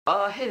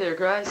Hey there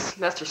guys,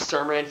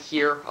 Masterstarman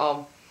here,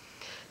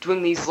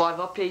 doing these live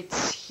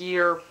updates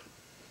here.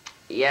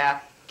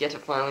 Yeah, get to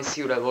finally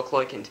see what I look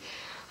like, and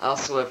I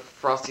also have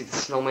Frosty the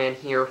Snowman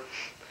here.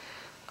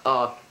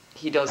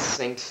 He does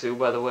sing too,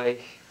 by the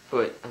way,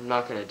 but I'm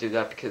not gonna do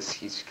that because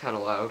he's kinda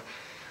loud.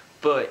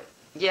 But,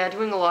 yeah,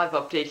 doing a live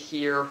update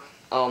here,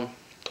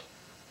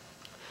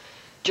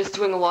 just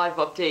doing a live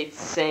update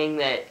saying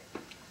that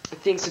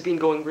things have been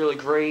going really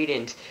great,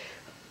 and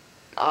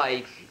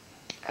I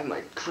have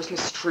my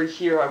Christmas tree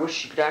here. I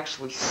wish you could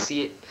actually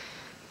see it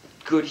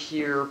good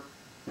here.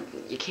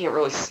 You can't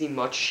really see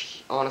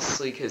much,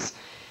 honestly, because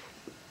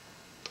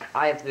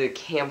I have the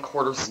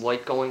camcorder's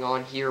light going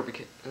on here,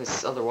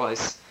 because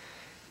otherwise,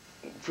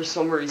 for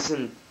some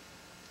reason,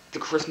 the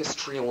Christmas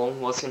tree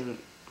alone wasn't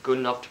good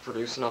enough to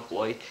produce enough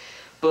light.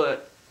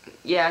 But,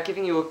 yeah,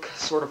 giving you a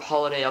sort of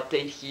holiday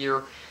update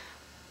here.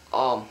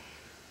 I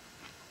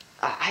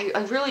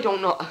really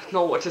don't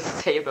know what to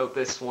say about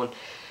this one.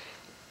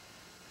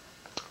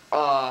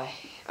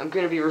 I'm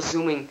going to be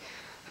resuming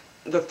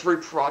the 3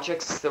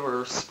 projects that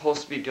were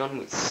supposed to be done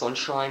with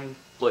Sunshine,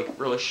 like,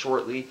 really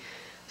shortly.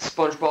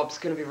 SpongeBob's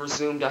going to be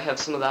resumed. I have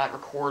some of that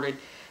recorded.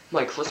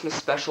 My Christmas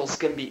special's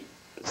going to be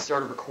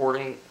started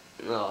recording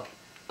a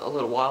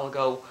little while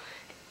ago,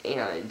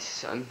 and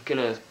I'm going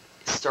to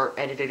start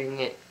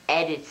editing it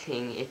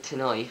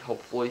tonight,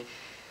 hopefully.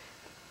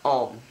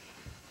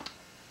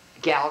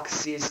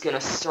 Galaxy is going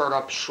to start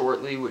up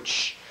shortly,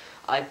 which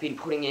I've been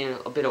putting in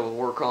a bit of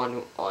work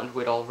on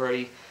it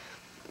already.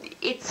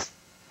 It's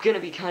going to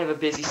be kind of a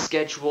busy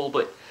schedule,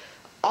 but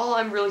all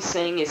I'm really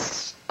saying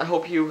is I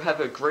hope you have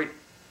a great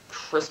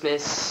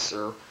Christmas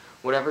or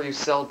whatever you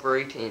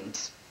celebrate, and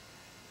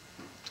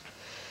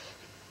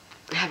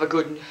have a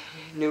good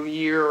New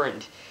Year,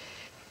 and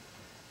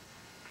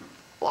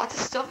lots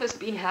of stuff has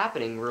been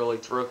happening really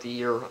throughout the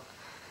year.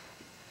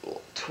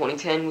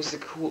 2010 was a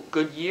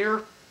good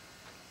year.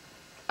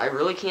 I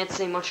really can't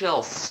say much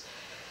else.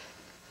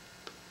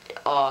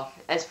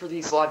 As for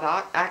these live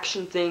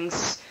action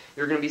things,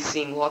 you're going to be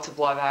seeing lots of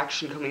live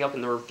action coming up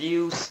in the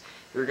reviews.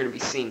 You're going to be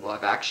seeing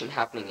live action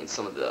happening in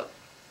some of the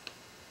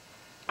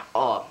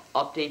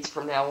updates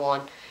from now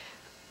on.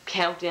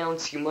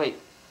 Countdowns, you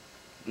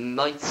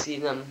might see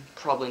them,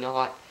 probably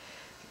not.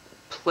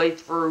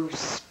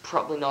 Playthroughs,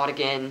 probably not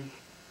again,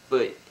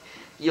 but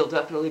you'll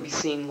definitely be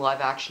seeing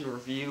live action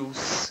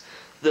reviews.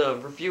 The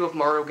review of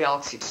Mario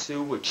Galaxy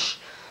 2, which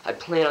I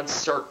plan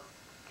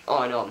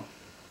on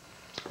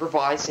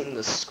revising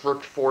the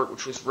script for it,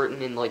 which was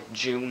written in like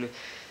June.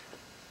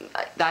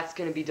 That's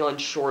gonna be done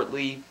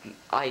shortly.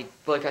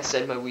 Like I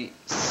said, my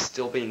Wii's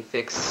still being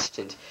fixed,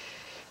 and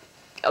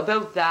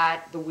about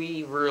that, the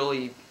Wii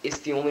really is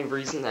the only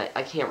reason that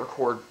I can't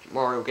record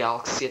Mario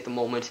Galaxy at the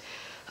moment.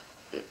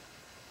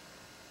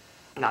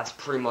 That's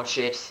pretty much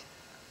it.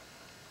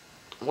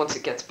 Once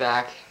it gets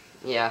back,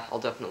 yeah, I'll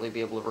definitely be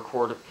able to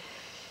record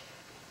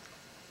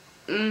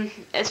it.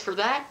 As for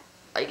that,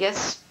 I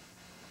guess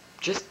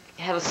just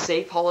have a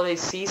safe holiday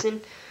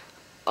season.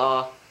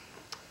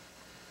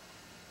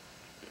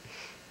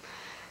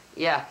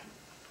 Yeah.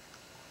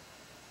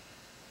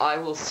 I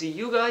will see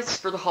you guys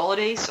for the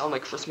holidays on my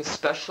Christmas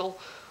special,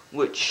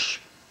 which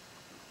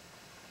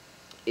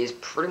is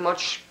pretty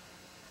much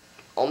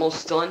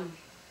almost done,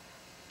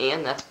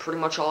 and that's pretty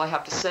much all I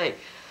have to say.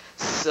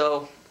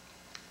 So,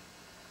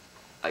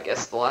 I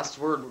guess the last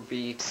word would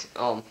be,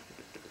 you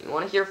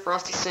want to hear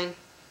Frosty sing?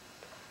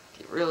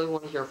 Do you really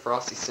want to hear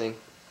Frosty sing?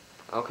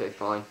 Okay,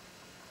 fine.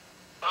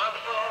 I'm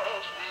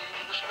Frosty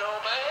the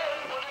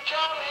Snowman with a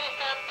jolly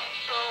happy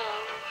soul.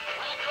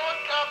 With a coat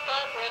top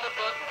hat and a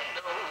button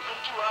nose and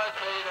 2 eyes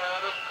made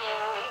out of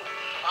gold.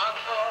 I'm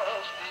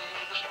Frosty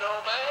the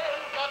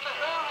Snowman, got to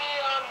hurry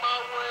on my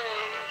way.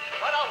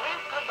 But I'll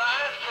wave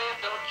goodbye and say,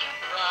 don't you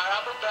cry,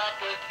 I'll be back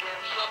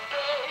again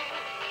someday.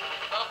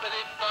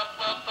 Thumpity thump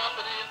thump,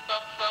 thumpity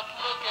thump thump,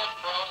 look at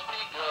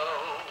Frosty go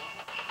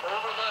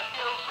over the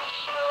hills of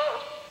snow.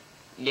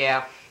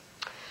 Yeah.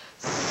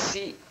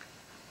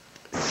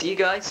 See you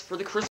guys for the Christmas